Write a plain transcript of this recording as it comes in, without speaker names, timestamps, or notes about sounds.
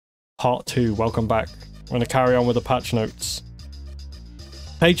Part 2. Welcome back. I'm going to carry on with the patch notes.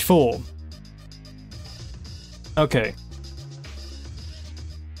 Page 4. Okay.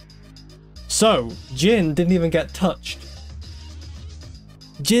 So, Jin didn't even get touched.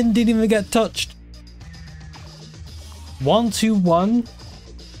 Jin didn't even get touched. 1-2-1.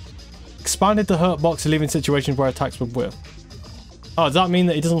 Expanded the hurt box, leaving situations where attacks would whiff. Oh, does that mean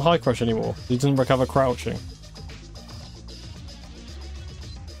that he doesn't high crush anymore? He doesn't recover crouching.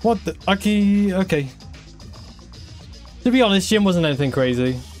 What the? Okay. To be honest, Jin wasn't anything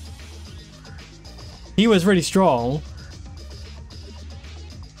crazy. He was really strong.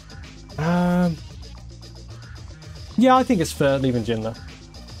 Yeah, I think it's fair leaving Jin there.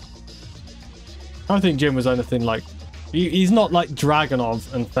 I don't think Jin was anything like... He's not like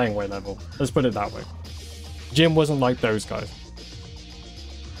Dragunov and Fengwei level. Let's put it that way. Jin wasn't like those guys.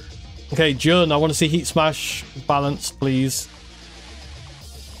 Okay, Jun, I want to see Heat Smash balance, please.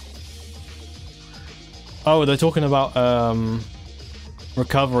 Oh, they're talking about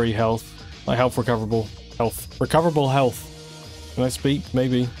recovery health. Like health recoverable health. Recoverable health. Can I speak?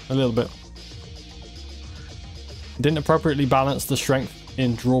 Maybe. A little bit. Didn't appropriately balance the strength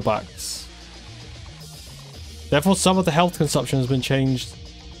in drawbacks. Therefore, some of the health consumption has been changed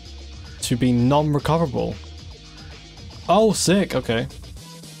to be non-recoverable. Oh, sick. Okay.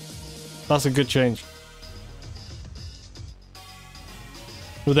 That's a good change.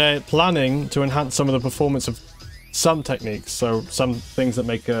 Well, they're planning to enhance some of the performance of some techniques, so some things that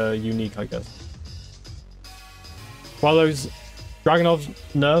make unique, I guess. While those Dragunov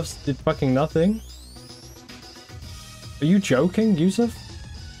nerfs did fucking nothing. Are you joking, Yusuf?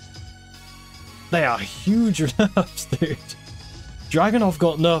 They are huge nerfs, dude. Dragunov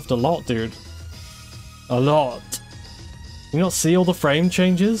got nerfed a lot, dude. A lot. You not see all the frame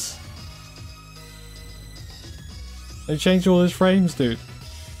changes? They changed all his frames, dude.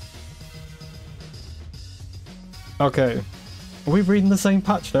 Okay. Are we reading the same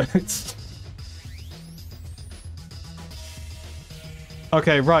patch notes?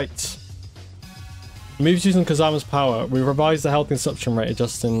 Okay, right. Moves using Kazama's power. We revised the health consumption rate,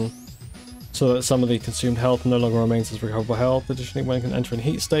 adjusting so that some of the consumed health no longer remains as recoverable health. Additionally, when it can enter in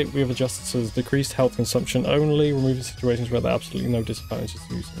heat state, we have adjusted so there's decreased health consumption only, removing situations where there are absolutely no disadvantages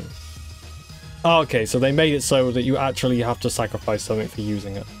to using it. Oh, okay, so they made it so that you actually have to sacrifice something for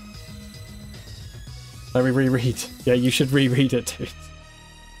using it. Let me reread. Yeah, you should reread it, dude.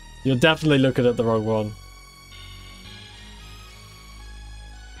 You're definitely looking at the wrong one.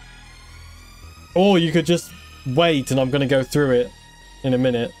 Or you could just wait and I'm going to go through it in a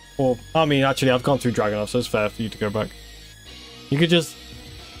minute. Or, I mean, actually, I've gone through Dragunov, so it's fair for you to go back. You could just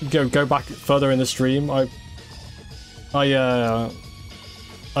go back further in the stream. I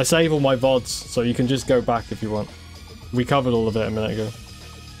save all my VODs, so you can just go back if you want. We covered all of it a minute ago.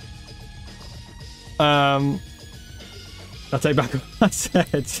 I take back what I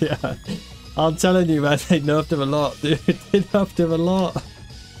said, yeah. I'm telling you, man, they nerfed him a lot, dude. They nerfed him a lot.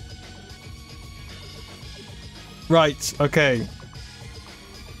 Right, okay.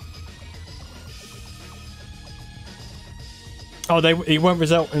 Oh, he won't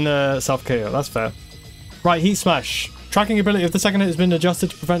result in self-KO. That's fair. Right, Heat Smash. Tracking ability of the second hit has been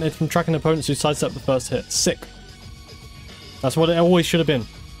adjusted to prevent it from tracking opponents who sidestep the first hit. Sick. That's what it always should have been.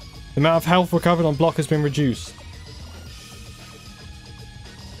 The amount of health recovered on block has been reduced.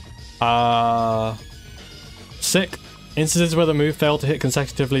 Sick. Instances where the move failed to hit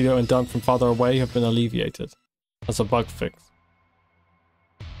consecutively when done from farther away have been alleviated. That's a bug fix.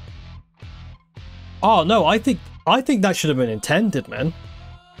 Oh no, I think that should have been intended, man.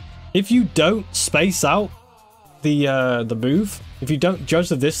 If you don't space out the move, if you don't judge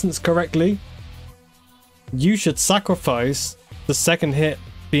the distance correctly, you should sacrifice the second hit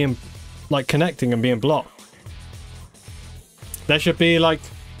being like connecting and being blocked. There should be like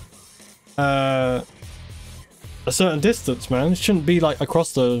a certain distance, man. It shouldn't be like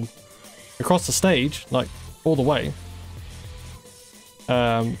across the stage, like all the way.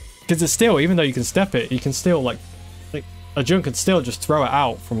 Because it's still, even though you can step it, you can still like a Jun can still just throw it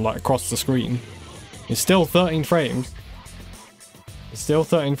out from like across the screen. It's still 13 frames. It's still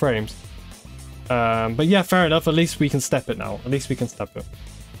 13 frames. But yeah, fair enough. At least we can step it now. At least we can step it.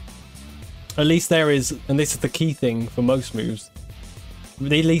 At least there is, and this is the key thing for most moves. At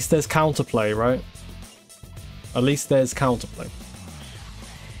least there's counterplay, right? At least there's counterplay.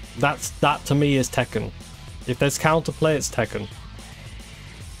 That to me is Tekken. If there's counterplay, it's Tekken.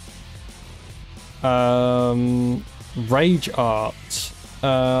 Rage Art.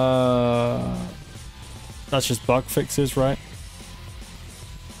 That's just bug fixes, right?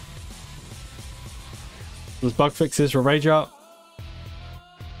 There's bug fixes for Rage Art.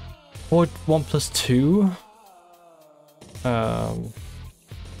 Forward 1+2.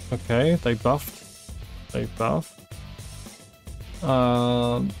 Okay, they buffed. They buffed.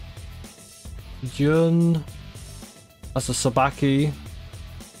 Yun. That's a Sabaki.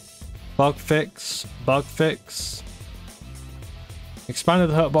 Bug fix. Bug fix. Expanded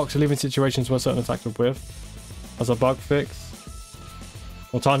the hurt box, leaving situations where certain attacks are with. As a bug fix.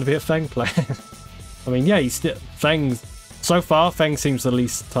 More time to be a Feng player. I mean, yeah, he's still Feng. So far, Feng seems the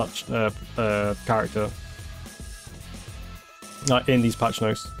least touched character. Like in these patch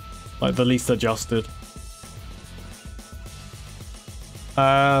notes, like the least adjusted.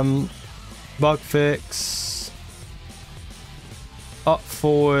 Bug fix. Up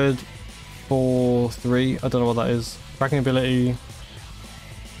forward 4-3. I don't know what that is. Tracking ability.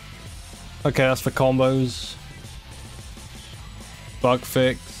 Okay, that's for combos. Bug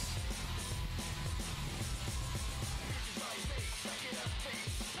fix.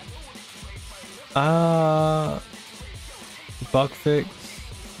 Bug fix.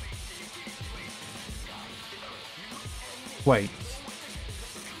 Wait.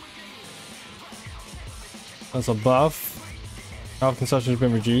 That's a buff. Health consumption has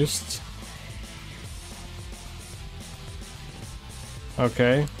been reduced.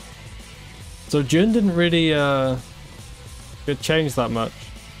 Okay. So Jun didn't really get changed that much.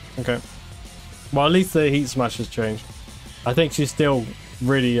 Okay. Well, at least the heat smash has changed. I think she's still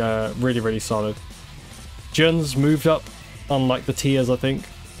really, really solid. Jun's moved up on like the tiers, I think,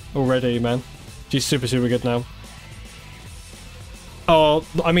 already, man. She's super good now. Oh,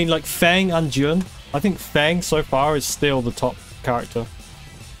 I mean, like Feng and Jun. I think Feng so far is still the top character.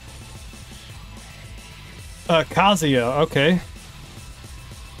 Kazuya, okay.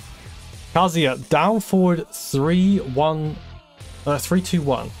 Kazuya, down forward 3-1,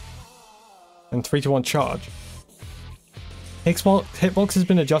 3-2-1, and 3-2-1 charge. Hitbox has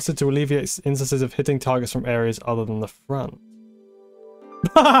been adjusted to alleviate instances of hitting targets from areas other than the front.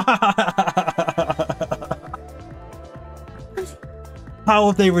 How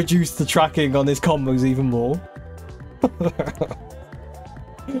have they reduced the tracking on his combos even more?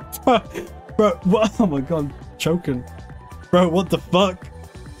 Bro, what? Oh my god, I'm choking. Bro, what the fuck?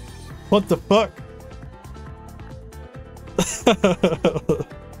 What the fuck?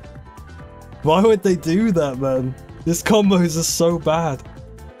 Why would they do that, man? His combos are so bad.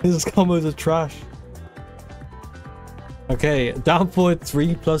 His combos are trash. Okay, down forward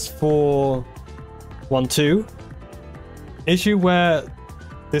 3+4, 1-2. Issue where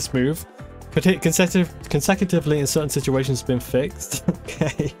this move could hit consecutively in certain situations has been fixed.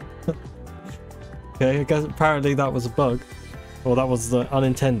 Okay. Okay, I guess apparently that was a bug. Or that was the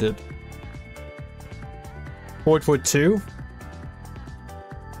unintended. Forward 2.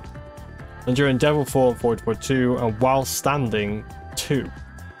 And during Devil Fall, forward 2, and while standing 2.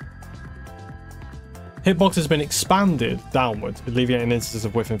 Hitbox has been expanded downward, alleviating instances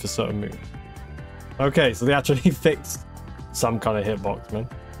of whiffing for certain moves. Okay, so they actually fixed some kind of hitbox, man.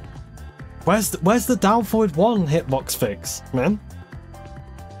 Where's the down forward 1 hitbox fix, man?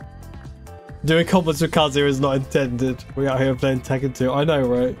 Doing combos with Kazuya is not intended. We out here playing Tekken 2. I know,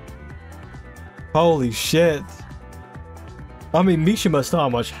 right? Holy shit. I mean, Mishima Star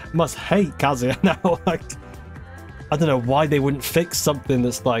must hate Kazuya now. Like, I don't know why they wouldn't fix something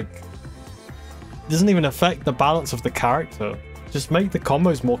that's like doesn't even affect the balance of the character. Just make the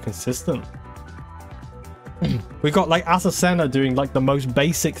combos more consistent. We've got like Azucena doing like the most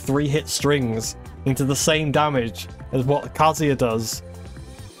basic 3-hit strings into the same damage as what Kazuya does.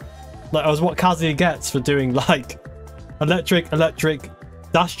 Like, as what Kazuya gets for doing like electric,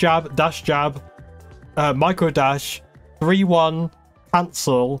 dash jab, micro dash, 3-1,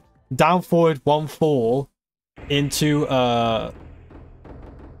 cancel, down forward 1-4 into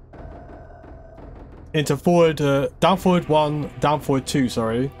forward down forward 1, down forward 2,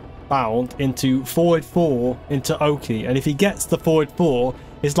 sorry, bound into forward 4 into Oki, and if he gets the forward 4,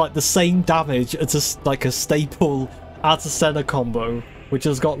 it's like the same damage as like a staple Azucena combo, which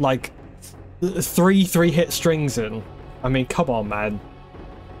has got like 3-hit strings in. I mean, come on, man.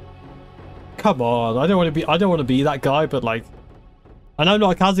 Come on. I don't want to be that guy, but like, I know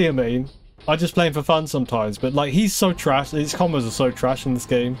not a Kazuya main. I just play him for fun sometimes, but like, he's so trash. His combos are so trash in this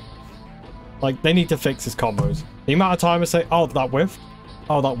game. Like, they need to fix his combos. The amount of time I say, oh, that whiffed.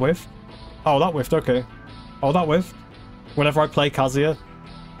 Oh, that whiffed. Oh, that whiffed. Okay. Oh, that whiffed. Whenever I play Kazuya,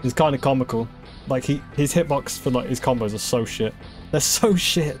 it's kind of comical. Like, his hitbox for like his combos are so shit. They're so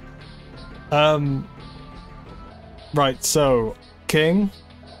shit. Right, so King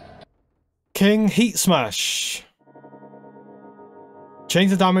Heat Smash. Change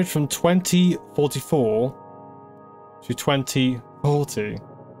the damage from 2044 to 2040.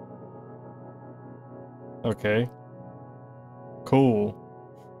 Okay. Cool.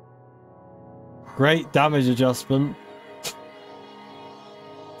 Great damage adjustment.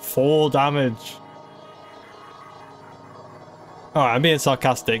 4 damage. Alright, I'm being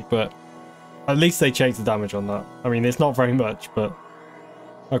sarcastic, but at least they changed the damage on that. I mean, it's not very much, but...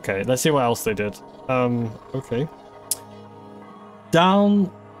 Okay, let's see what else they did. Okay.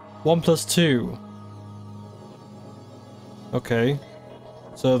 Down 1+2. Okay.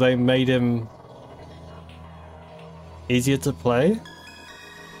 So they made him easier to play.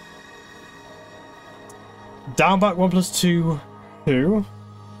 Down back 1+2, 2.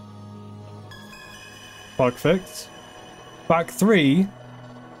 Bug fix. Back 3.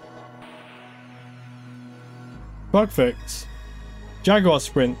 Bug fix. Jaguar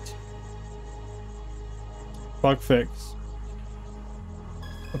sprint. Bug fix.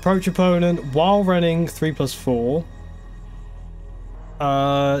 Approach opponent while running 3+4.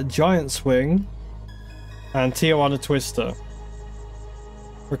 Giant swing. And Tijuana twister.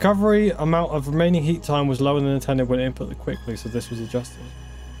 Recovery amount of remaining heat time was lower than intended when input quickly, so this was adjusted.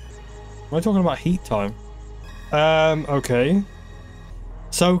 Am I talking about heat time? Okay.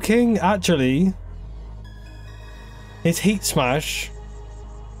 So King actually, his heat smash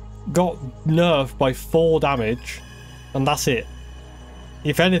got nerfed by 4 damage, and that's it.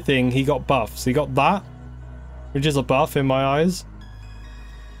 If anything, he got buffs. He got that, which is a buff in my eyes,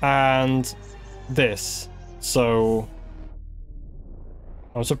 and this. So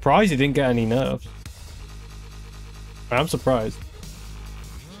I'm surprised he didn't get any nerfs. I'm surprised.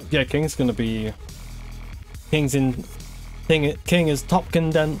 Yeah, King's gonna be... King is top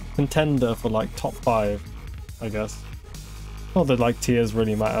contender for like top 5, I guess. Not that like tiers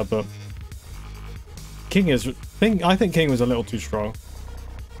really matter, but King is... I think King was a little too strong.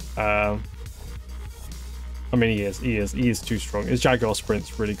 I mean, he is too strong. His Jaguar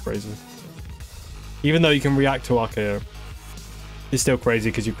sprint's really crazy. Even though you can react to RKO, it's still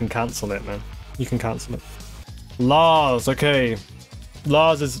crazy because you can cancel it, man. You can cancel it. LARS, okay.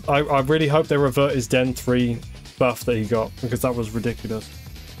 LARS is... I really hope they revert his Den 3 buff that he got, because that was ridiculous.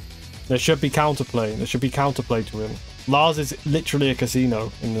 There should be counterplay. There should be counterplay to him. LARS is literally a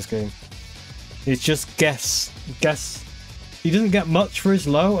casino in this game. It's just guess. He doesn't get much for his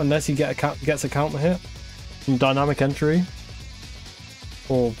low unless he gets a counter hit from dynamic entry.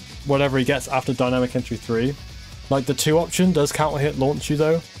 Or whatever he gets after dynamic entry 3. Like the 2 option does counter hit launch you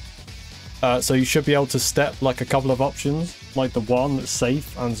though. So you should be able to step like a couple of options. Like the 1 that's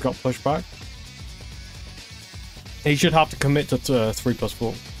safe and has got pushback. He should have to commit to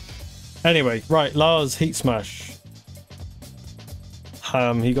 3+4. Anyway, right, LARS heat smash.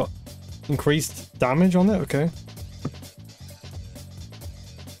 He got increased damage on it, okay.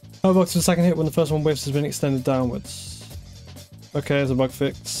 Hurtbox for the second hit when the first one whiffs has been extended downwards. Okay, there's a bug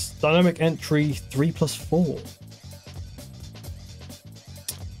fix. Dynamic entry 3+4.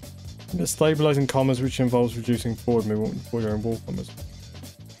 Stabilizing commas, which involves reducing forward movement before you're in wall commas.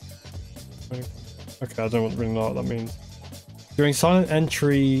 Okay, I don't really know what that means. During silent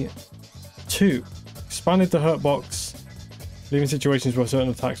entry 2, expanded the hurt box, leaving situations where certain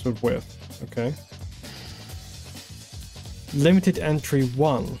attacks would whiff. Okay. Limited entry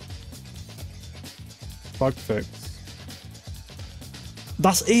 1. Bug fix.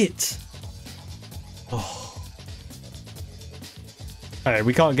 That's it! Oh. Hey,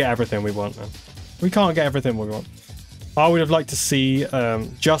 we can't get everything we want, man. We can't get everything we want. I would have liked to see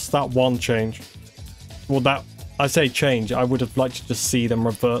just that one change. Well, that... I say change. I would have liked to just see them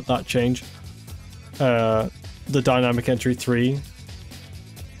revert that change. The dynamic entry 3.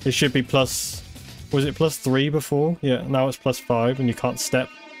 It should be plus... Was it +3 before? Yeah, now it's +5 and you can't step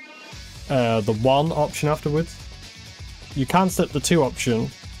the 1 option afterwards. You can step the 2 option.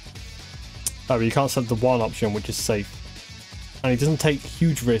 Oh, but you can't step the 1 option, which is safe. And he doesn't take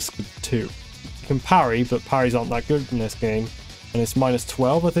huge risk with 2. You can parry, but parries aren't that good in this game. And it's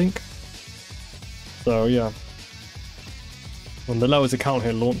 -12, I think. So, yeah. And the low is a counter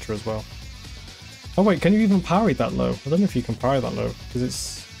hit launcher as well. Oh wait, can you even parry that low? I don't know if you can parry that low, because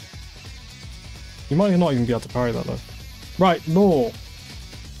it's... You might not even be able to parry that low. Right, Law.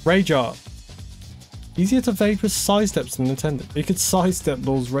 Rage Art. Easier to evade with side steps than intended. You could sidestep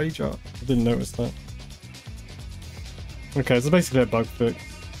Law's Rage Art. I didn't notice that. Okay, so basically a bug fix.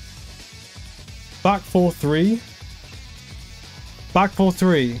 Back 4-3. Back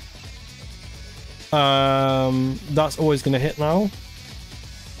 4-3. That's always going to hit now.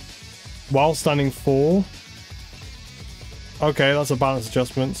 While standing 4. Okay, that's a balance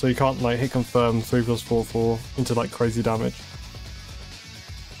adjustment, so you can't like hit confirm 3+4 into like crazy damage.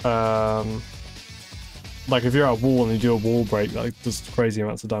 Like if you're at a wall and you do a wall break, like does crazy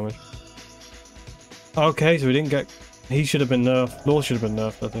amounts of damage. Okay, so we didn't get... He should have been nerfed. LARS should have been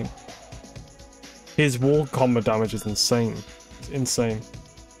nerfed, I think. His wall combo damage is insane. It's insane.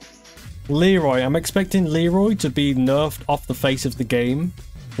 LEROY. I'm expecting LEROY to be nerfed off the face of the game.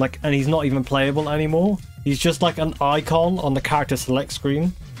 Like, and he's not even playable anymore. He's just like an icon on the character select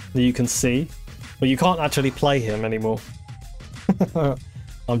screen that you can see. But you can't actually play him anymore.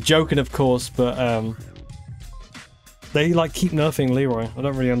 I'm joking, of course, but they like keep nerfing LEROY. I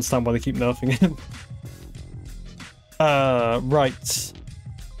don't really understand why they keep nerfing him. Right.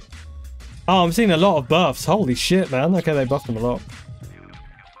 Oh, I'm seeing a lot of buffs. Holy shit, man. Okay, they buffed him a lot.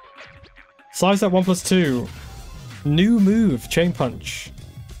 Sidestep 1+2. New move, Chain Punch.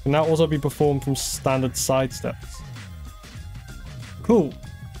 Can now also be performed from standard sidesteps. Cool.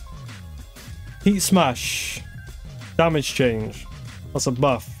 Heat Smash. Damage change. That's a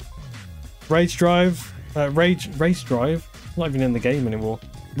buff. Rage Drive. Race Drive. Not even in the game anymore.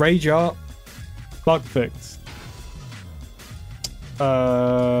 Rage Art. Bug Fix.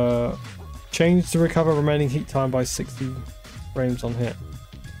 Change to recover remaining heat time by 60 frames on hit.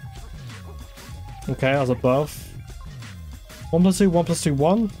 Okay, that's a buff. 1+2, 1+2,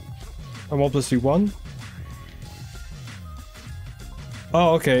 1. And 1+2, 1.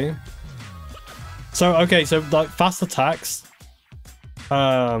 Oh, okay. So, okay, so like fast attacks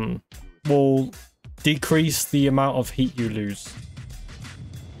will decrease the amount of heat you lose.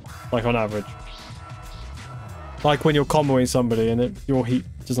 Like on average. Like when you're comboing somebody and your heat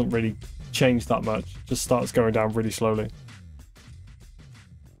doesn't really change that much. It just starts going down really slowly.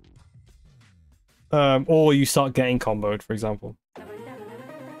 Or you start getting comboed, for example.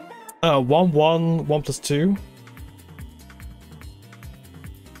 1, 1, 1+2.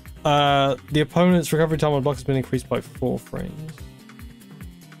 The opponent's recovery time on block has been increased by 4 frames.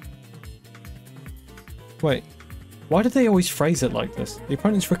 Wait, why did they always phrase it like this? The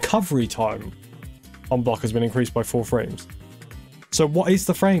opponent's recovery time on block has been increased by 4 frames. So what is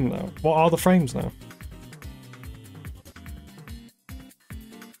the frame now? What are the frames now?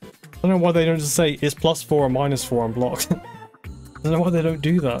 I don't know why they don't just say is +4 or -4 on block. I don't know why they don't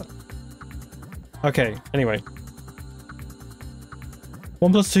do that. Okay, anyway.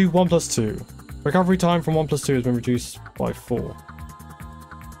 1+2, 1+2. Recovery time from 1+2 has been reduced by 4.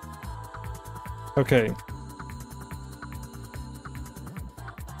 Okay.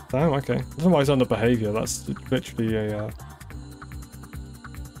 Damn, okay. I don't know why it's under behavior. That's literally a...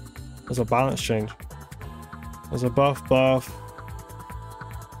 There's a balance change. There's a buff, buff.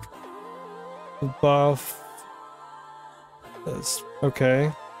 Buff. That's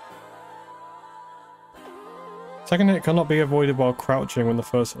okay. Second hit cannot be avoided while crouching when the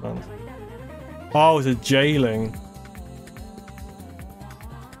first hit lands. Oh, it's a jailing.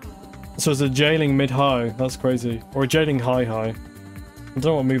 So it's a jailing mid-high. That's crazy. Or a jailing high-high. I don't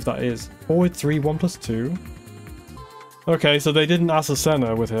know what move that is. Forward 3, 1+2. Okay, so they didn't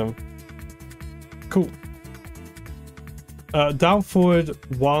Asasena with him. Cool. Down forward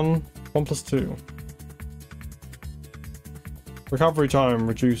 1, 1+2. Recovery time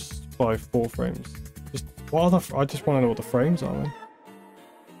reduced by 4 frames. Just what are the? I just want to know what the frames are,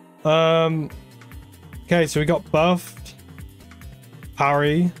 man. Okay, so we got buffed.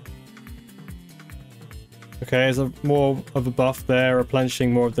 Parry. Okay, there's a more of a buff there,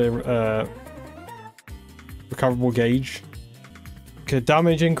 replenishing more of the recoverable gauge. Okay,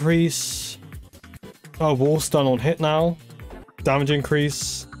 damage increase. Oh, wall stun on hit now. Damage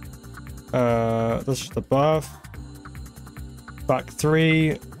increase. That's just a buff. Back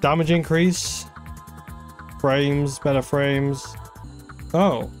 3. Damage increase. Frames, better frames.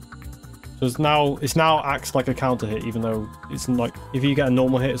 Oh. So it's now acts like a counter hit, even though it's like if you get a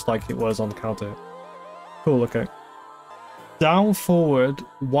normal hit, it's like it was on the counter hit. Cool, okay. Down forward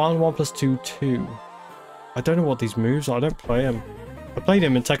 1, 1+2, 2. I don't know what these moves are. I don't play him. I played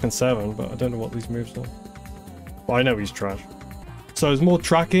him in Tekken 7, but I don't know what these moves are. But I know he's trash. So there's more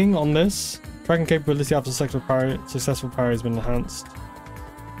tracking on this. Tracking capability after successful parry has been enhanced.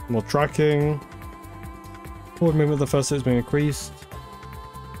 More tracking. Forward movement of the first hit has been increased.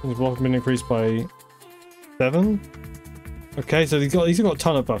 And the block has been increased by 7. Okay, so he's got a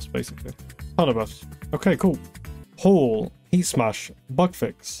ton of buffs basically. Ton of buffs. Okay, cool. Haul, Heat Smash, Bug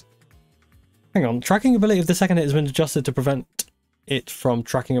Fix. Hang on, tracking ability of the second hit has been adjusted to prevent it from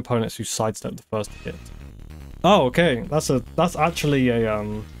tracking opponents who sidestep the first hit. Oh, okay. That's actually a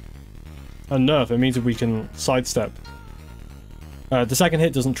nerf. It means that we can sidestep. The second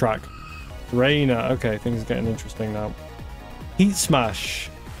hit doesn't track. REINA. Okay, things are getting interesting now. Heat Smash.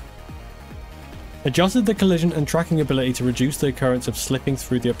 Adjusted the collision and tracking ability to reduce the occurrence of slipping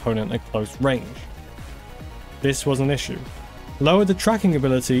through the opponent at close range. This was an issue. Lowered the tracking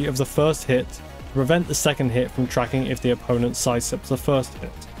ability of the first hit to prevent the second hit from tracking if the opponent sidesteps the first hit.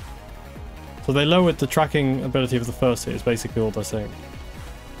 So they lowered the tracking ability of the first hit is basically all they're saying.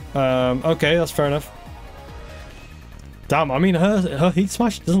 Okay, that's fair enough. Damn, I mean her heat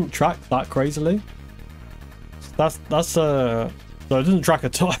smash doesn't track that crazily. So it doesn't track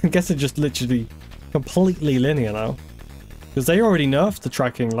at all. I guess it's just literally completely linear now. Because they already nerfed the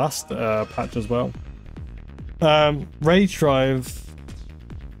tracking last patch as well. Rage Drive.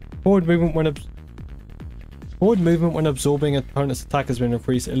 Forward movement when absorbing an opponent's attack has been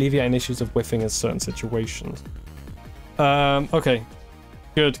increased, alleviating issues of whiffing in certain situations. Okay.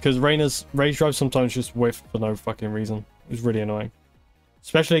 Good, because REINA's Rage Drive sometimes just whiff for no fucking reason. It's really annoying.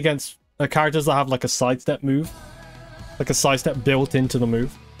 Especially against characters that have like a sidestep move. Like a sidestep built into the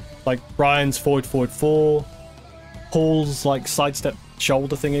move. Like Brian's forward 4. Paul's like sidestep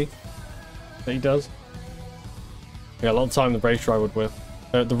shoulder thingy that he does. Yeah, a lot of time the Rage Drive would whiff.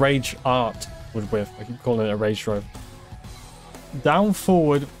 The Rage Art would whiff. I keep calling it a Rage Drive. Down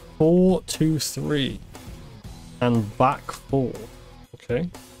forward 4, 2, 3. And back 4. Okay.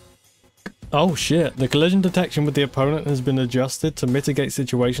 Oh shit. The collision detection with the opponent has been adjusted to mitigate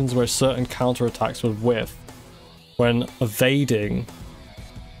situations where certain counterattacks would whiff when evading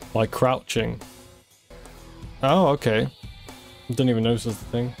by crouching. Oh, okay. Didn't even notice the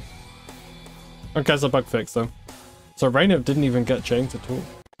thing. Okay, it's a bug fix though. So REINA didn't even get changed at all.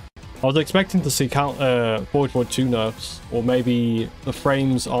 I was expecting to see forward 2 nerfs, or maybe the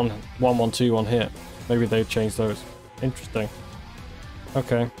frames on 112 on hit. Maybe they'd change those. Interesting.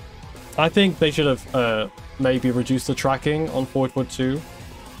 Okay. I think they should have maybe reduced the tracking on forward 2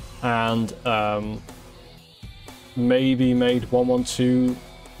 and maybe made 112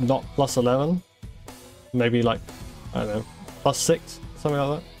 not plus 11. Maybe like, I don't know, plus 6, something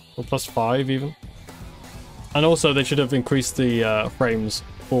like that. Or plus 5 even. And also they should have increased the frames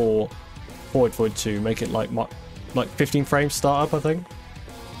for forward 2, make it like 15 frames start up, I think.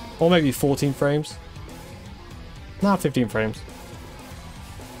 Or maybe 14 frames. Nah, 15 frames.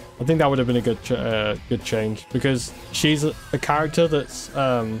 I think that would have been a good change, because she's a character that's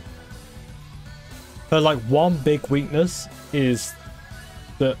her like one big weakness is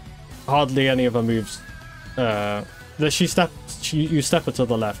that hardly any of her moves that you step her to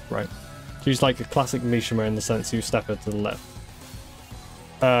the left, right? She's like a classic Mishima in the sense you step her to the left.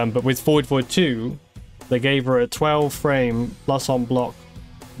 But with forward 2, they gave her a 12 frame plus on block,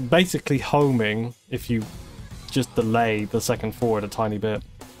 basically homing if you just delay the second forward a tiny bit.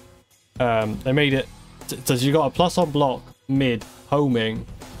 They made it so you got a plus on block mid homing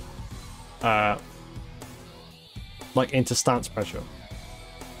like into stance pressure.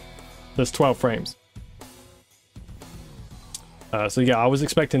 There's 12 frames. So yeah, I was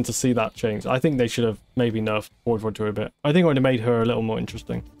expecting to see that change. I think they should have maybe nerfed forward 2 a bit. I think it would have made her a little more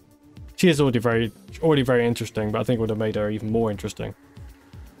interesting. She is already very interesting, but I think it would have made her even more interesting.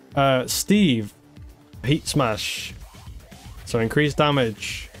 Steve, heat smash. So increased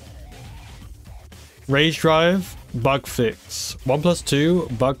damage. Rage Drive, bug fix.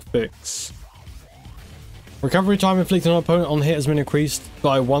 1+2, bug fix. Recovery time inflicted on an opponent on hit has been increased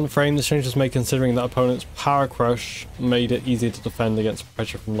by 1 frame. This change was made considering that opponent's power crush made it easier to defend against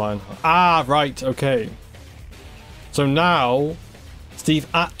pressure from Lionheart. Ah, right, okay. So now Steve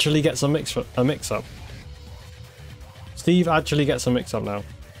actually gets a mix-up. Steve actually gets a mix-up now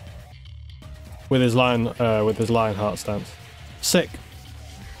with his Lionheart stance. Sick.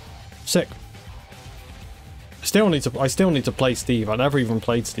 Sick. I still need to play Steve. I never even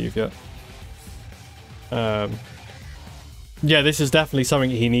played Steve yet. Yeah, this is definitely something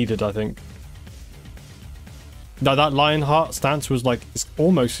he needed, I think. Now that Lionheart stance was like, it's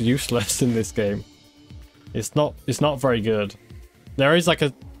almost useless in this game. It's not very good. There is like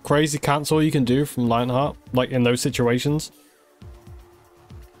a crazy cancel you can do from Lionheart, like in those situations.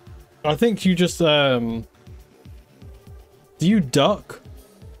 I think you just do you duck?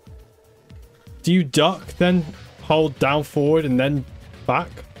 Do you duck, then hold down forward and then back?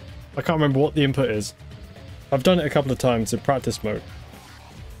 I can't remember what the input is. I've done it a couple of times in practice mode.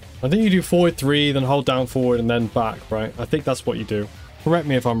 I think you do forward 3, then hold down forward and then back, right? I think that's what you do. Correct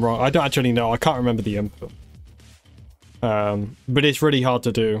me if I'm wrong. I don't actually know. I can't remember the input. But it's really hard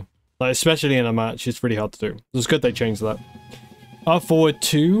to do. Like, especially in a match, it's really hard to do. It's good they changed that. Up forward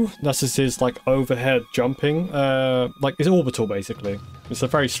 2, that's just his like overhead jumping. Like it's orbital basically. It's a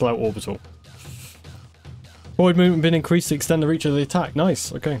very slow orbital. Forward movement been increased to extend the reach of the attack.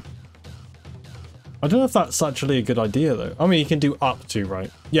 Nice, okay. I don't know if that's actually a good idea though. I mean, you can do up to, right?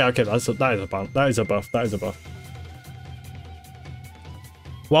 Yeah, okay, that is a buff. That is a buff. That is a buff.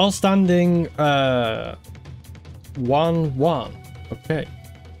 While standing 1-1. Okay.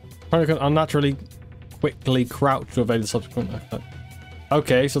 Opponent can unnaturally quickly crouch to evade the subsequent attack.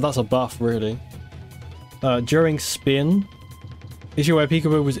 Okay, so that's a buff, really. During spin, issue where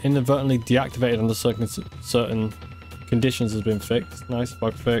Peekaboo was inadvertently deactivated under certain conditions has been fixed. Nice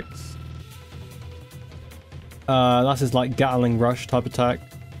bug fix. That's his like Gatling Rush type attack.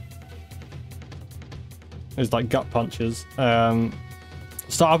 It's like gut punches. Start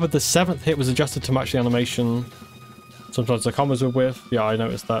up with the 7th hit was adjusted to match the animation. Sometimes the combos were with. Yeah, I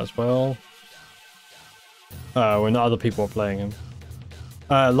noticed that as well. When other people are playing him.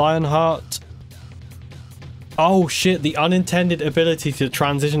 Lionheart. Oh shit, the unintended ability to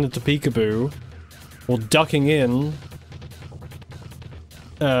transition into Peekaboo. Or ducking in.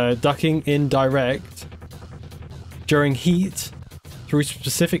 Ducking in direct. During heat. Through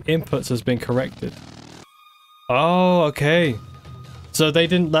specific inputs has been corrected. Oh, okay. So they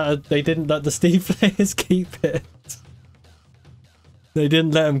didn't let the Steve players keep it. They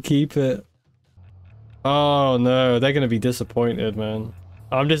didn't let them keep it. Oh no, they're gonna be disappointed, man.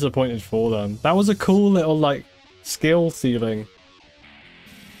 I'm disappointed for them. That was a cool little like skill ceiling.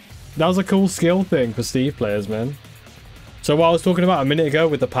 That was a cool skill thing for Steve players, man. So what I was talking about a minute ago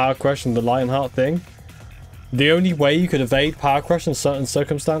with the Power Crush and the Lionheart thing, the only way you could evade Power Crush in certain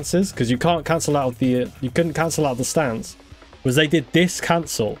circumstances, because you can't cancel out the you couldn't cancel out the stance, was they did this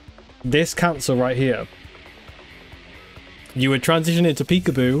cancel right here. You would transition into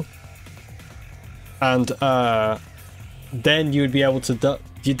Peekaboo, and then you would be able to duck.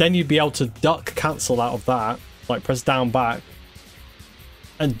 Then you'd be able to duck cancel out of that, like press down back,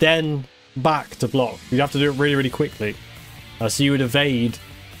 and then back to block. You'd have to do it really, really quickly. So you would evade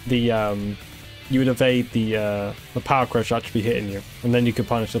the Power Crush actually hitting you, and then you could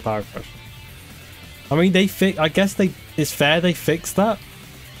punish the Power Crush. I mean, I guess it's fair they fixed that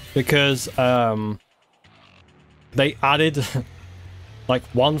because they added like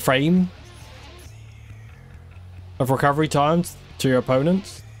 1 frame of recovery times to your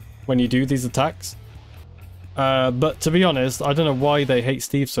opponents when you do these attacks. But to be honest, I don't know why they hate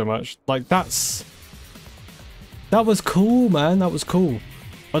Steve so much. Like that was cool, man. That was cool.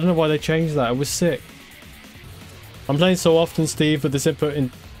 I don't know why they changed that. It was sick. I'm playing so often, Steve, but this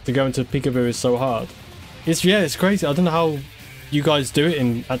input to go into Peekaboo is so hard. It's crazy. I don't know how you guys do it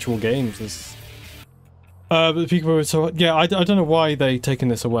in actual games. But the Peekaboo is so hard. Yeah, I don't know why they taken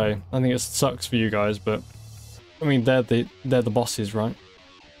this away. I think it sucks for you guys, but I mean they're the bosses, right?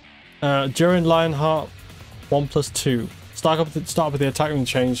 During Lionheart 1+2, start up with the attack and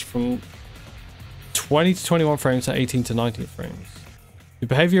change from 20 to 21 frames to 18 to 19 frames. The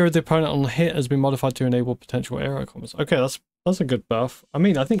behavior of the opponent on the hit has been modified to enable potential aero combos. Okay, that's a good buff. I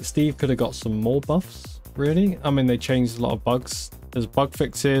mean, I think Steve could have got some more buffs, really. I mean, they changed a lot of bugs. There's bug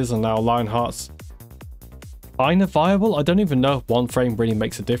fixes, and now Lionheart's kind of viable. I don't even know if 1 frame really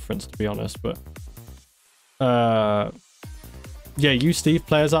makes a difference, to be honest, but yeah, you Steve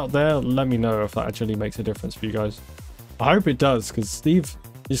players out there, let me know if that actually makes a difference for you guys. I hope it does, because Steve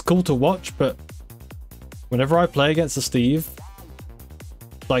is cool to watch, but whenever I play against a Steve,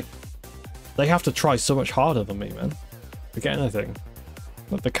 like, they have to try so much harder than me, man, to get anything.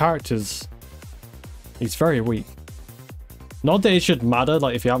 Like, the character's, he's very weak. Not that it should matter,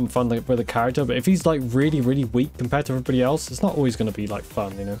 like, if you're having fun with a character, but if he's, like, really, really weak compared to everybody else, it's not always going to be, like,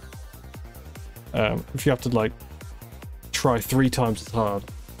 fun, you know? If you have to, like, try 3 times as hard.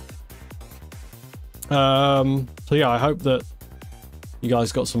 So yeah, I hope that you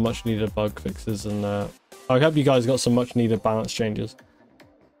guys got some much needed bug fixes, and I hope you guys got some much needed balance changes.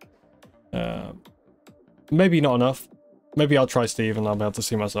 Maybe not enough. Maybe I'll try Steve and I'll be able to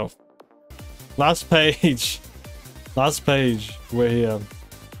see myself. Last page. Last page. We're here.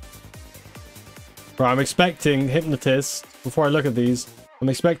 Right, I'm expecting Hypnotist. Before I look at these, I'm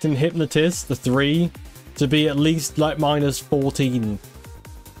expecting Hypnotist, the 3, to be at least like -14.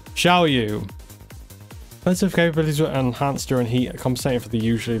 XIAOYU. Offensive capabilities were enhanced during heat, compensating for the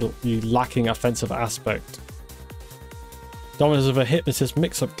usually lacking offensive aspect. Dominance of a Hypnotist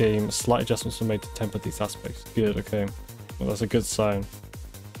mix-up game. Slight adjustments were made to temper these aspects. Good, okay. Well, that's a good sign.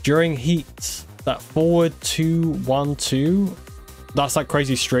 During heat, that forward 2-1-2, that's that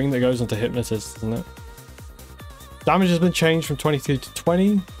crazy string that goes into Hypnotist, isn't it? Damage has been changed from 22 to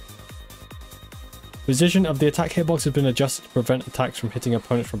 20. Position of the attack hitbox has been adjusted to prevent attacks from hitting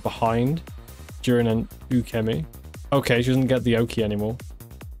opponents from behind during an ukemi. Okay, she doesn't get the oki anymore.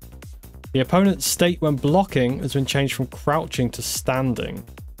 The opponent's state when blocking has been changed from crouching to standing.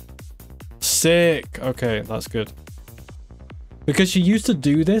 Sick. Okay, that's good. Because she used to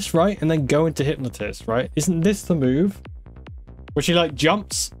do this, right? And then go into Hypnotist, right? Isn't this the move? Where she like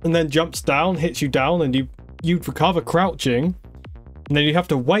jumps and then jumps down, hits you down, and you'd recover crouching. And then you have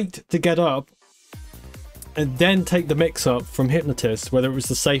to wait to get up and then take the mix up from Hypnotist, whether it was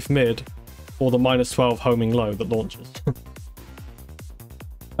the safe mid or the -12 homing low that launches.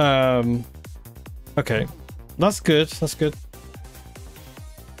 Okay. That's good. That's good.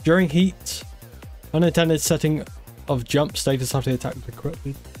 During heat, unintended setting of jump status after the attack is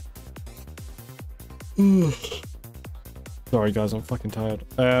correctly. Sorry guys, I'm fucking tired.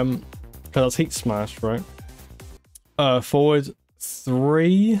 Okay, that's heat smash, right? Forward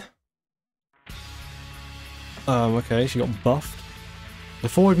 3. Okay, she got buffed. The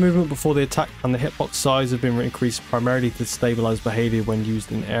forward movement before the attack and the hitbox size have been increased primarily to stabilize behavior when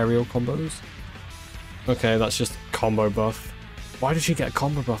used in aerial combos. Okay, that's just combo buff. Why did she get a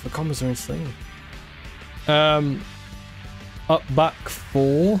combo buff? The combos are insane. Up back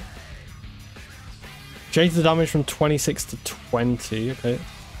 4. Change the damage from 26 to 20. Okay,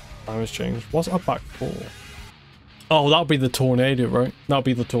 damage change. What's up back 4? Oh, that'll be the tornado, right? That'll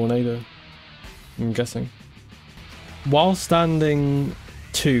be the tornado, I'm guessing. While standing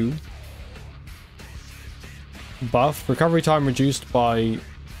 2. Buff. Recovery time reduced by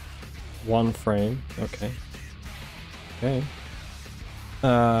 1 frame. Okay. Okay.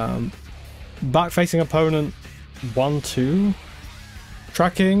 Back facing opponent 1-2.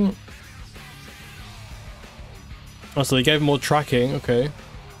 Tracking. Oh, so they gave him more tracking. Okay.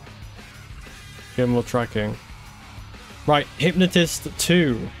 Give him more tracking. Right. Hypnotist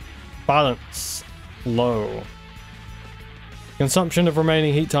 2. Balance. Low. Consumption of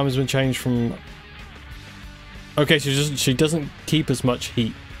remaining heat time has been changed from... Okay, she doesn't keep as much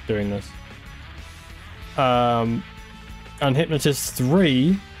heat doing this. And Hypnotist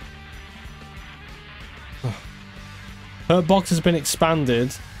 3... Her box has been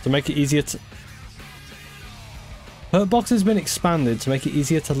expanded to make it easier to... Her box has been expanded to make it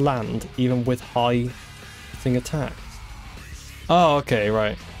easier to land, even with high thing attacks. Oh, okay,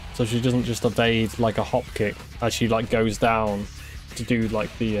 right. So she doesn't just evade like a hop kick as she like goes down to do like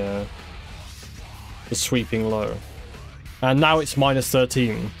the sweeping low. And now it's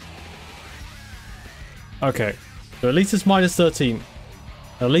 -13. Okay. So at least it's -13.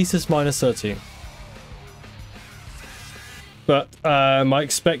 At least it's -13. But I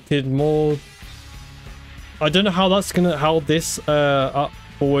expected more. I don't know how that's gonna this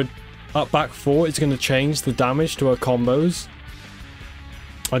up back 4 is gonna change the damage to her combos.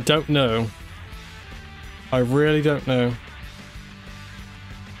 I don't know. I really don't know.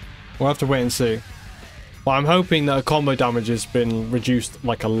 We'll have to wait and see. But I'm hoping that her combo damage has been reduced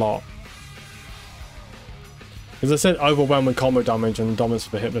like a lot. Because I said overwhelming combo damage and dominance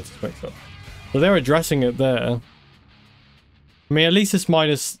for Hypnotist mix up. So they're addressing it there. I mean, at least it's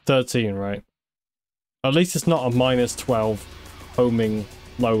 -13, right? At least it's not a -12 homing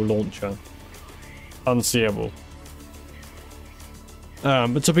low launcher. Unseeable.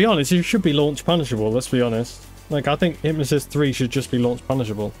 But to be honest, it should be launch punishable, let's be honest. Like, I think Hypnotist 3 should just be launch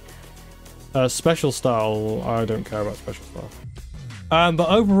punishable. Special style, I don't care about special style. But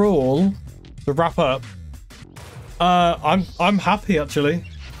overall, to wrap up, I'm happy actually.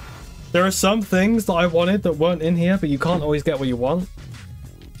 There are some things that I wanted that weren't in here, but you can't always get what you want.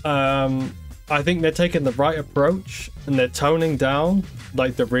 I think they're taking the right approach and they're toning down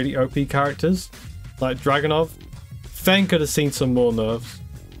like the really OP characters, like Dragunov. Feng could have seen some more nerfs,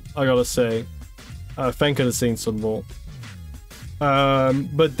 I gotta say. Feng could have seen some more.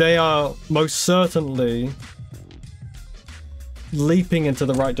 But they are most certainly leaping into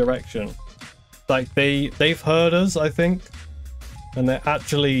the right direction. Like they've heard us, I think, and they're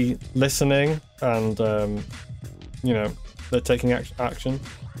actually listening, and you know, they're taking action.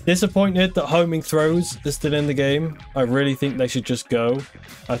 Disappointed that homing throws is still in the game. I really think they should just go.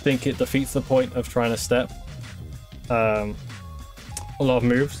 I think it defeats the point of trying to step a lot of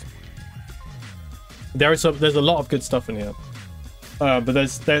moves. There's a lot of good stuff in here, but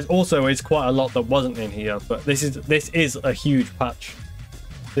there's also quite a lot that wasn't in here. But this is a huge patch.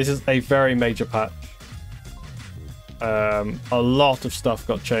 This is a very major patch. A lot of stuff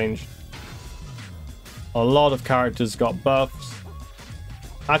got changed. A lot of characters got buffs.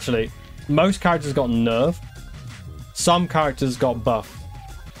 Actually, most characters got nerfed. Some characters got buffed.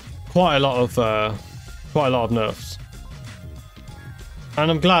 Quite a lot of nerfs. And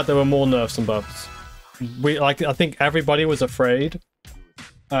I'm glad there were more nerfs than buffs. I think everybody was afraid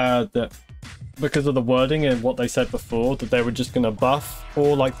that because of the wording and what they said before, that they were just gonna buff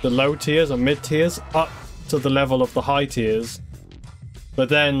all like the low tiers or mid tiers up to the level of the high tiers. But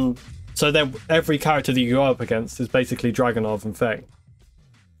then, every character that you go up against is basically Dragunov and Feng.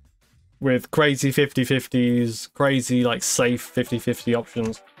 With crazy 50-50s, crazy like safe 50-50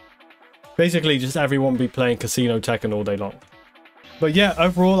 options. Basically just everyone be playing Casino Tekken all day long. But yeah,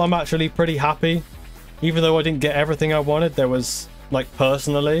 overall, I'm actually pretty happy. Even though I didn't get everything I wanted, there was, like,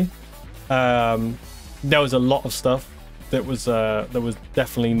 personally, there was a lot of stuff that was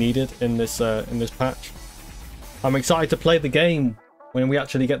definitely needed in this patch. I'm excited to play the game when we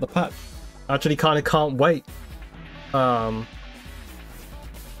actually get the patch. I actually kind of can't wait. And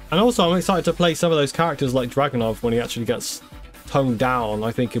also, I'm excited to play some of those characters like Dragunov when he actually gets toned down.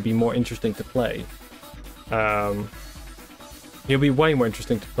 I think it'll be more interesting to play. He'll be way more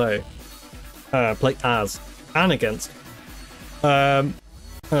interesting to play as and against. And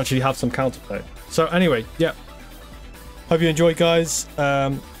actually have some counterplay. So anyway, yeah. Hope you enjoyed, guys.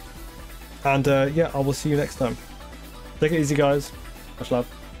 Yeah, I will see you next time. Take it easy, guys. Much love.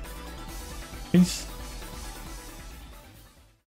 Peace.